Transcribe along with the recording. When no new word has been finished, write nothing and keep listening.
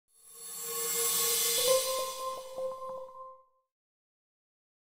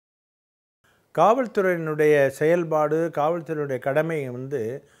காவல்துறையினுடைய செயல்பாடு, காவல்துறையினுடைய கடமை வந்து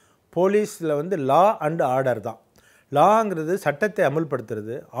போலீஸில் வந்து லா அண்ட் ஆர்டர் தான். லாங்கிறது சட்டத்தை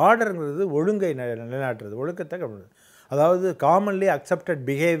அமுல்படுத்துறது, ஆர்டருங்கிறது ஒழுங்கை நிலைநாட்டுறது, ஒழுக்கத்தை. அதாவது காமன்லி அக்செப்டட்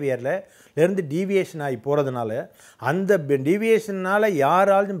பிஹேவியரில் இருந்து டீவியேஷன் ஆகி போகிறதுனால, அந்த டீவியேஷனால்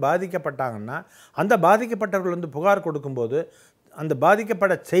யாராலும் பாதிக்கப்பட்டாங்கன்னா அந்த பாதிக்கப்பட்டவர்கள் வந்து புகார் கொடுக்கும்போது அந்த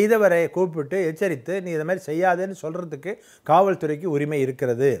பாதிக்கப்பட செய்தவரை கூப்பிட்டு எச்சரித்து நீ இதை மாதிரி செய்யாதேன்னு சொல்கிறதுக்கு காவல்துறைக்கு உரிமை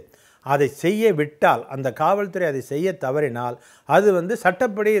இருக்கிறது. அதை செய்ய விட்டால், அந்த காவல்துறை அதை செய்ய தவறினால் அது வந்து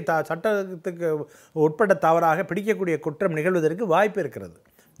சட்டப்படி சட்டத்துக்கு உட்பட்ட தவறாக பிடிக்கக்கூடிய குற்றம் நிகழ்வதற்கு வாய்ப்பு இருக்கிறது.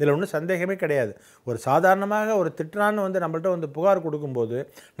 இதில் ஒன்றும் சந்தேகமே கிடையாது. ஒரு சாதாரணமாக ஒரு திட்டுறான்னு வந்து நம்மள்ட்ட வந்து புகார் கொடுக்கும்போது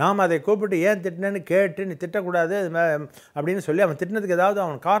நாம் அதை கூப்பிட்டு ஏன் திட்டினேன்னு கேட்டு நீ திட்டக்கூடாது அப்படின்னு சொல்லி அவன் திட்டினதுக்கு ஏதாவது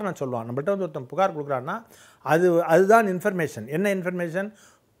அவன் காரணம் சொல்லுவான். நம்மள்ட்ட வந்து ஒருத்தன் புகார் கொடுக்குறான்னா அதுதான் இன்ஃபர்மேஷன். என்ன இன்ஃபர்மேஷன்?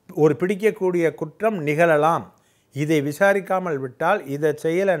 ஒரு பிடிக்கக்கூடிய குற்றம் நிகழலாம், இதை விசாரிக்காமல் விட்டால் இதை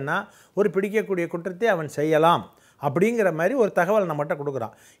செய்யலைன்னா ஒரு பிடிக்கக்கூடிய குற்றத்தை அவன் செய்யலாம் அப்படிங்கிற மாதிரி ஒரு தகவல் நம்மகிட்ட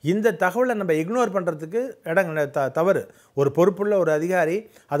கொடுக்குறான். இந்த தகவலை நம்ம இக்னோர் பண்ணுறதுக்கு தவறு. ஒரு பொறுப்புள்ள ஒரு அதிகாரி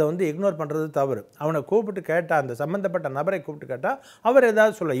அதை வந்து இக்னோர் பண்ணுறது தவறு. அவனை கூப்பிட்டு கேட்டால், அந்த சம்மந்தப்பட்ட நபரை கூப்பிட்டு கேட்டால் அவர்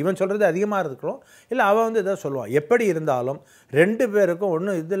ஏதாவது சொல்ல, இவன் சொல்கிறது அதிகமாக இருக்கிறோம், இல்லை அவன் வந்து ஏதாவது சொல்லுவான். எப்படி இருந்தாலும் ரெண்டு பேருக்கும்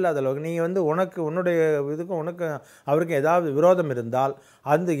ஒன்றும் இது இல்லாத அளவுக்கு நீங்கள் வந்து உன்னுடைய இதுக்கும் அவருக்கும் ஏதாவது விரோதம் இருந்தால்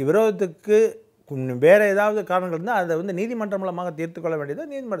அந்த விரோதத்துக்கு வேறு ஏதாவது காரணங்கள் இருந்தால் அதை வந்து நீதிமன்றம் மூலமாக தீர்த்து கொள்ள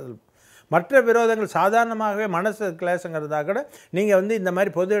வேண்டியது நீதிமன்றத்தில். மற்ற விரோதங்கள் சாதாரணமாகவே மனசு கிளேசங்கிறதாக கூட நீங்கள் வந்து இந்த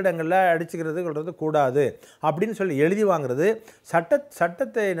மாதிரி பொது இடங்களில் அடிச்சுக்கிறது கூடாது அப்படின்னு சொல்லி எழுதி வாங்குறது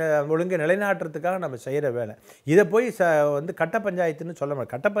சட்டத்தை ஒழுங்கை நிலைநாட்டுறதுக்காக நம்ம செய்கிற வேலை. இதை போய் வந்து கட்ட பஞ்சாயத்துன்னு சொல்ல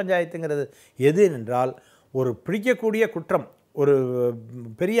முடியாது. கட்ட பஞ்சாயத்துங்கிறது எது என்றால், ஒரு பிடிக்கக்கூடிய குற்றம், ஒரு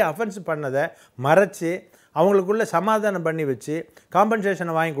பெரிய அஃபென்ஸ் பண்ணதை மறைச்சி அவங்களுக்குள்ள சமாதானம் பண்ணி வச்சு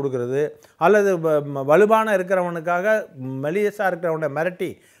காம்பன்சேஷனை வாங்கி கொடுக்கறது, அல்லது வலுவான இருக்கிறவனுக்காக மெலியஸாக இருக்கிறவனை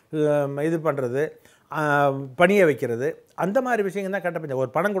மிரட்டி இது பண்ணுறது, பணியை வைக்கிறது, அந்த மாதிரி விஷயங்கள் தான் கட்ட பஞ்சாயத்து.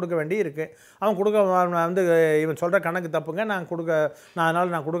 ஒரு பணம் கொடுக்க வேண்டி இருக்குது, அவன் வந்து இவன் சொல்கிற கணக்கு தப்புங்க,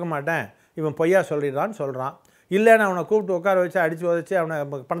 அதனால் நான் கொடுக்க மாட்டேன், இவன் பொய்யா சொல்லிடுறான்னு சொல்கிறான். இல்லைன்னு அவனை கூப்பிட்டு உட்கார வச்சு அடித்து உதச்சி அவனை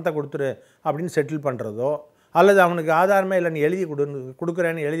பணத்தை கொடுத்துரு அப்படின்னு செட்டில் பண்ணுறதோ, அல்லது அவனுக்கு ஆதாரமே இல்லை நீ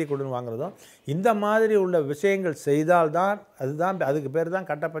கொடுக்குறேன்னு எழுதி கொடுன்னு வாங்குறதோ, இந்த மாதிரி உள்ள விஷயங்கள் செய்தால்தான் அதுக்கு பேர் தான்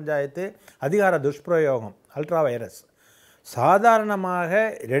கட்ட பஞ்சாயத்து, அதிகார துஷ்பிரயோகம், அல்ட்ரா வைரஸ். சாதாரணமாக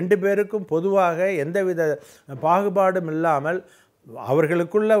ரெண்டு பேருக்கும் பொதுவாக எந்தவித பாகுபாடும் இல்லாமல்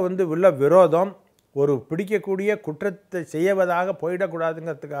அவர்களுக்குள்ள வந்து உள்ள விரோதம் ஒரு பிடிக்கக்கூடிய குற்றத்தை செய்வதாக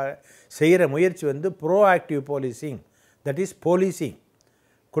போயிடக்கூடாதுங்கிறதுக்காக செய்கிற முயற்சி வந்து proactive policing, that is policing.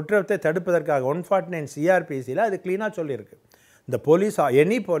 குற்றத்தை தடுப்பதற்காக 149 CRPCயில் அது க்ளீனாக சொல்லியிருக்கு. இந்த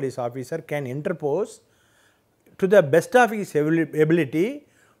any police officer can இன்டர்போஸ் to the best of his ability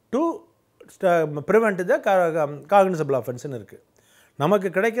to prevent the cognisable ஆஃபென்ஸ்னு இருக்குது. நமக்கு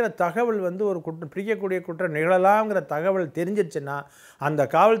கிடைக்கிற தகவல் வந்து ஒரு பிடிக்கக்கூடிய குற்றம் நிகழலாம்ங்கிற தகவல் தெரிஞ்சிருச்சுன்னா அந்த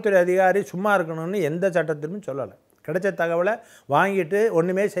காவல்துறை அதிகாரி சும்மா இருக்கணும்னு எந்த சட்டத்திலும் சொல்லலை. கிடைச்ச தகவலை வாங்கிட்டு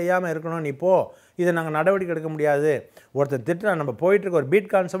ஒன்றுமே செய்யாமல் இருக்கணும், நீ போ, இதை நாங்கள் நடவடிக்கை எடுக்க முடியாது. ஒருத்தர் திட்டுறா, நம்ம போயிட்டுருக்க ஒரு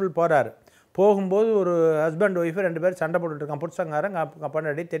பீட் கான்ஸ்டபிள் போகிறார், போகும்போது ஒரு ஹஸ்பண்ட் ஒய்ஃபு 2 பேர் சண்டை போட்டுட்ருக்கான், புருஷங்காரன்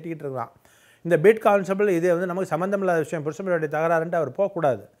பொண்டாட்டி திட்டிக்கிட்டு இருக்கான். இந்த பீட் கான்ஸ்டபிள் இது வந்து நமக்கு சம்மந்தம் இல்லாத விஷயம், புருஷனுடைய தகராறுன்ட்டு அவர்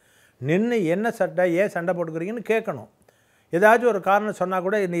போகக்கூடாது. நின்று என்ன சட்டை, ஏன் சண்டை போட்டுக்கிறீங்கன்னு கேட்கணும். ஏதாச்சும் ஒரு காரணம் சொன்னால்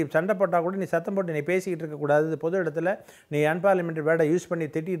கூட, நீ சண்டை போட்டால் கூட நீ சத்தம் போட்டு நீ பேசிக்கிட்டு இருக்கக்கூடாது, பொது இடத்துல நீ அன்பார்லிமெண்ட்ரி வேர்டை யூஸ் பண்ணி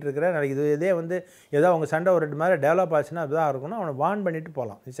திட்டிகிட்டு இருக்கிற, நாளைக்கு இதே வந்து ஏதோ அவங்க சண்டை ஒரு 2 மாதிரி டெவலப் ஆச்சுன்னா அதுதான் இருக்கணும், அவனை வார்ன் பண்ணிவிட்டு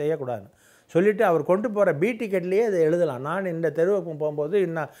போகலாம், நீ செய்யக்கூடாதுன்னு சொல்லிவிட்டு அவர் கொண்டு போகிற டிக்கெட்லேயே அதை எழுதலாம். நான் இந்த தெருவுக்கு போகும்போது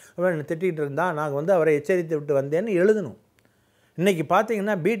இன்னும் திட்டிகிட்டு இருந்தான், நாங்கள் வந்து அவரை எச்சரித்து விட்டு வந்தேன்னு எழுதணும். இன்றைக்கி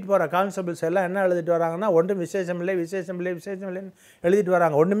பார்த்தீங்கன்னா பீட் போகிற கான்ஸ்டபிள்ஸ் எல்லாம் என்ன எழுதிட்டு வராங்கன்னா, ஒன்றும் விசேஷம் இல்லைன்னு எழுதிட்டு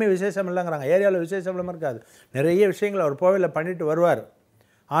வராங்க. ஒன்றுமே விசேஷம் இல்லைங்கிறாங்க. ஏரியாவில் விசேஷம் இல்லாமல் இருக்காது, நிறைய விஷயங்கள் அவர் கோவிலில் பண்ணிட்டு வருவார்.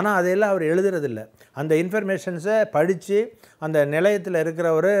 ஆனால் அதையெல்லாம் அவர் எழுதுறதில்லை. அந்த இன்ஃபர்மேஷன்ஸை படித்து அந்த நிலையத்தில்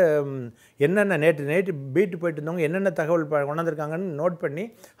இருக்கிறவர் என்னென்ன நேற்று பீட்டு போயிட்டு இருந்தவங்க என்னென்ன தகவல் கொண்டாந்துருக்காங்கன்னு நோட் பண்ணி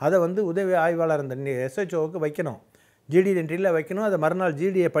அதை வந்து உதவி ஆய்வாளர் அந்த SHOவுக்கு வைக்கணும், ஜிடி என்ட்ரியில் வைக்கணும், அதை மறுநாள்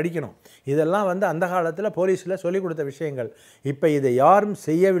ஜிடியை படிக்கணும். இதெல்லாம் வந்து அந்த காலத்தில் போலீஸில் சொல்லிக் கொடுத்த விஷயங்கள். இப்போ இதை யாரும்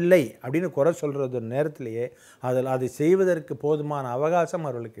செய்யவில்லை அப்படின்னு குறை சொல்கிறது நேரத்திலேயே அதை செய்வதற்கு போதுமான அவகாசம்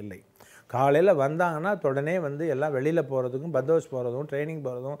அவர்களுக்கு இல்லை. காலையில் வந்தாங்கன்னா உடனே வந்து எல்லாம் வெளியில் போகிறதுக்கும், பந்தோபஸ்து போகிறதும், ட்ரைனிங்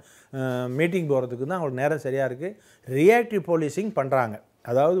போகிறதும், மீட்டிங் போகிறதுக்கும் தான் அவங்களுக்கு நேரம் சரியாக இருக்குது. ரியாக்டிவ் போலீசிங் பண்ணுறாங்க.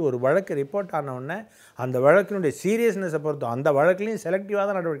 அதாவது ஒரு வழக்கு ரிப்போர்ட் ஆனவுடனே அந்த வழக்கினுடைய சீரியஸ்னஸை பொறுத்தோம் அந்த வழக்குலையும் செலக்டிவாக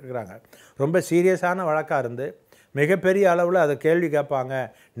தான் நடவடிக்கை எடுக்கிறாங்க. ரொம்ப சீரியஸான வழக்காக இருந்து மிகப்பெரிய அளவில் அதை கேள்வி கேட்பாங்க,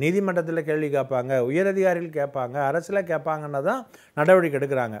 நீதிமன்றத்தில் கேள்வி கேட்பாங்க, உயரதிகாரிகள் கேட்பாங்க, அரசில் கேட்பாங்கன்னா தான் நடவடிக்கை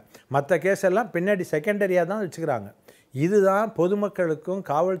எடுக்கிறாங்க. மற்ற கேஸ் எல்லாம் பின்னாடி செகண்டரியாக தான் வச்சுக்கிறாங்க. இதுதான் பொதுமக்களுக்கும்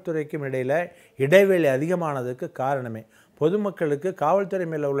காவல்துறைக்கும் இடையில் இடைவெளி அதிகமானதுக்கு காரணமே. பொதுமக்களுக்கு காவல்துறை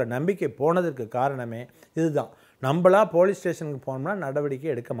மேலே உள்ள நம்பிக்கை போனதற்கு காரணமே இதுதான். நம்மளா போலீஸ் ஸ்டேஷனுக்கு போனோம்னா நடவடிக்கை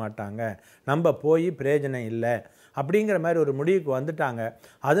எடுக்க மாட்டாங்க, நம்ம போய் பிரயோஜனம் இல்லை அப்படிங்கிற மாதிரி ஒரு முடிவுக்கு வந்துட்டாங்க.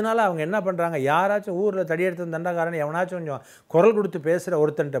 அதனால அவங்க என்ன பண்ணுறாங்க, யாராச்சும் ஊரில் தடியெடுத்து தண்டக்காரன் எவனாச்சும் கொஞ்சம் குரல் கொடுத்து பேசுகிற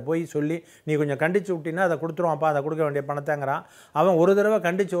ஒருத்தன்ட்ட போய் சொல்லி நீ கொஞ்சம் கண்டித்து விட்டினா அதை கொடுத்துருவான்ப்பா, அதை கொடுக்க வேண்டிய பணத்தைங்கிறான். அவன் ஒரு தடவை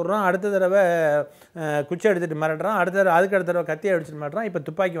கண்டித்து விட்றான், அடுத்த தடவை குச்சி எடுத்துகிட்டு மிரட்டுறான், அடுத்த தடவை கத்தியை அடிச்சுட்டு மிரட்டுறான், இப்போ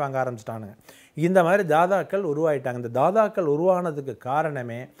துப்பாக்கி வாங்க ஆரம்பிச்சிட்டானுங்க. இந்த மாதிரி தாதாக்கள் உருவாயிட்டாங்க. இந்த தாதாக்கள் உருவானதுக்கு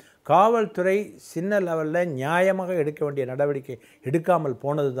காரணமே காவல்துறை சின்ன லெவலில் நியாயமாக எடுக்க வேண்டிய நடவடிக்கை எடுக்காமல்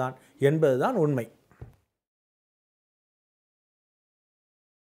போனது தான் என்பது தான் உண்மை.